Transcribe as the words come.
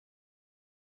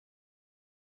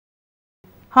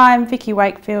Hi, I'm Vikki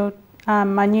Wakefield.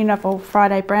 My new novel,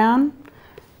 Friday Brown,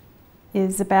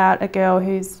 is about a girl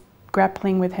who's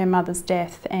grappling with her mother's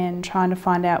death and trying to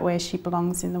find out where she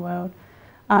belongs in the world.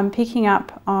 I'm picking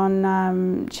up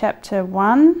on chapter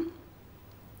 1.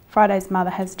 Friday's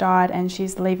mother has died and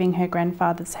she's leaving her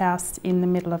grandfather's house in the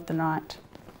middle of the night.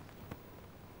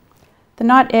 The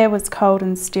night air was cold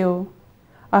and still.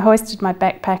 I hoisted my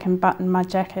backpack and buttoned my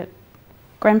jacket.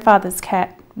 Grandfather's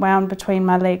cat wound between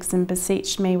my legs and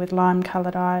beseeched me with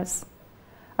lime-coloured eyes.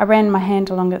 I ran my hand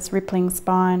along its rippling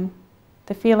spine.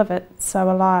 The feel of it, so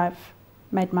alive,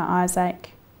 made my eyes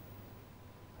ache.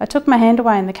 I took my hand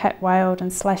away and the cat wailed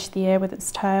and slashed the air with its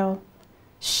tail.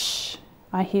 Shh,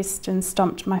 I hissed and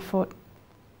stomped my foot.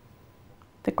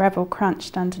 The gravel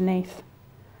crunched underneath.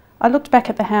 I looked back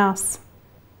at the house.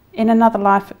 In another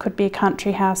life it could be a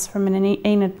country house from an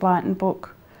Enid Blyton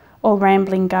book, all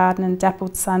rambling garden and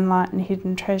dappled sunlight and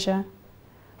hidden treasure,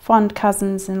 fond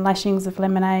cousins and lashings of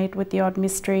lemonade with the odd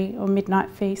mystery or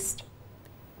midnight feast.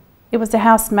 It was a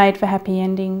house made for happy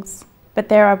endings, but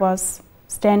there I was,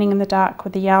 standing in the dark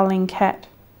with a yowling cat,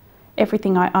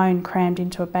 everything I owned crammed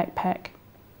into a backpack.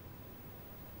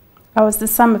 I was the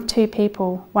sum of two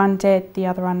people, one dead, the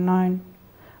other unknown.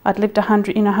 I'd lived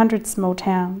in 100 small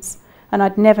towns, and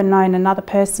I'd never known another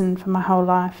person for my whole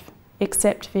life,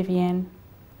 except Vivienne.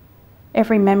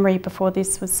 Every memory before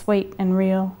this was sweet and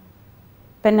real.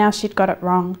 But now she'd got it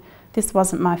wrong. This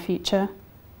wasn't my future.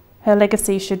 Her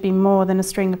legacy should be more than a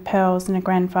string of pearls and a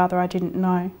grandfather I didn't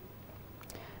know.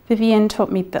 Vivienne taught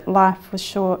me that life was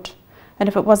short, and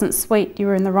if it wasn't sweet, you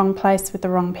were in the wrong place with the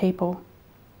wrong people.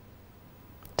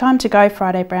 Time to go,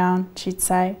 Friday Brown, she'd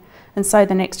say, and so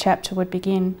the next chapter would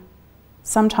begin.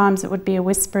 Sometimes it would be a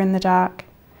whisper in the dark,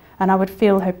 and I would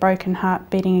feel her broken heart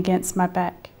beating against my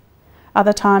back.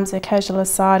 Other times a casual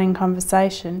aside in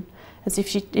conversation, as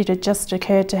if it had just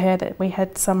occurred to her that we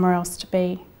had somewhere else to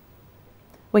be.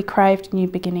 We craved new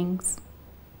beginnings.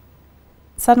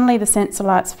 Suddenly the sensor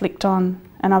lights flicked on,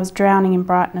 and I was drowning in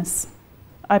brightness.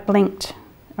 I blinked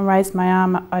and raised my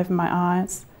arm over my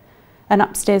eyes. An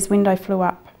upstairs window flew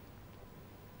up.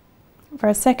 For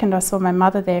a second I saw my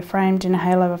mother there framed in a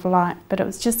halo of light, but it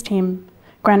was just him,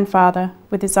 grandfather,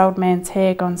 with his old man's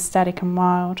hair gone static and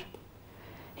wild.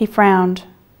 He frowned,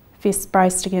 fists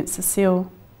braced against the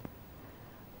sill.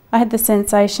 I had the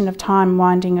sensation of time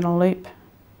winding in a loop.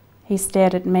 He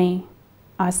stared at me.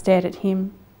 I stared at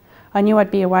him. I knew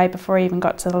I'd be away before he even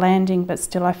got to the landing, but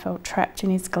still I felt trapped in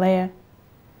his glare.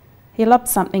 He lobbed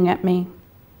something at me.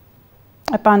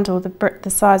 A bundle the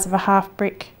size of a half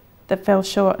brick that fell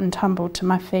short and tumbled to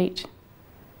my feet.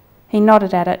 He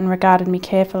nodded at it and regarded me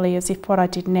carefully as if what I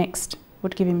did next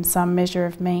would give him some measure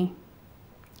of me.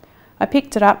 I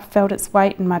picked it up, felt its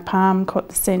weight in my palm, caught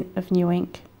the scent of new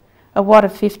ink. A wad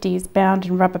of 50s bound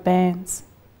in rubber bands.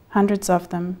 Hundreds of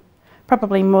them.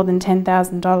 Probably more than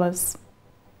 $10,000.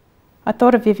 I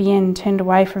thought of Vivienne turned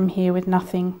away from here with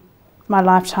nothing, my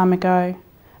lifetime ago,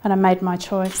 and I made my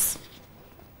choice.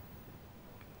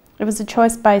 It was a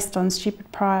choice based on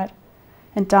stupid pride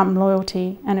and dumb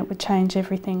loyalty, and it would change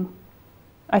everything.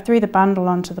 I threw the bundle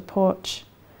onto the porch,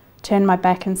 turned my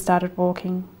back and started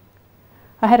walking.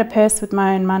 I had a purse with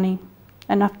my own money,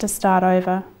 enough to start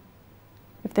over.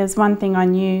 If there was one thing I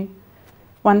knew,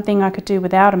 one thing I could do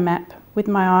without a map, with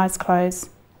my eyes closed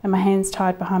and my hands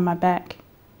tied behind my back,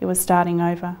 it was starting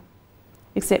over.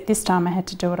 Except this time I had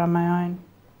to do it on my own.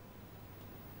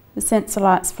 The sensor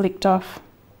lights flicked off.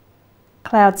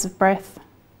 Clouds of breath,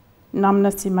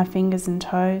 numbness in my fingers and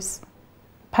toes.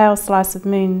 A pale slice of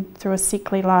moon through a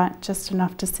sickly light, just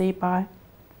enough to see by.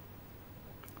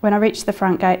 When I reached the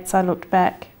front gates, I looked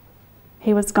back.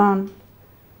 He was gone.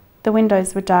 The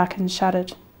windows were dark and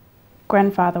shuttered.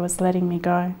 Grandfather was letting me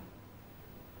go.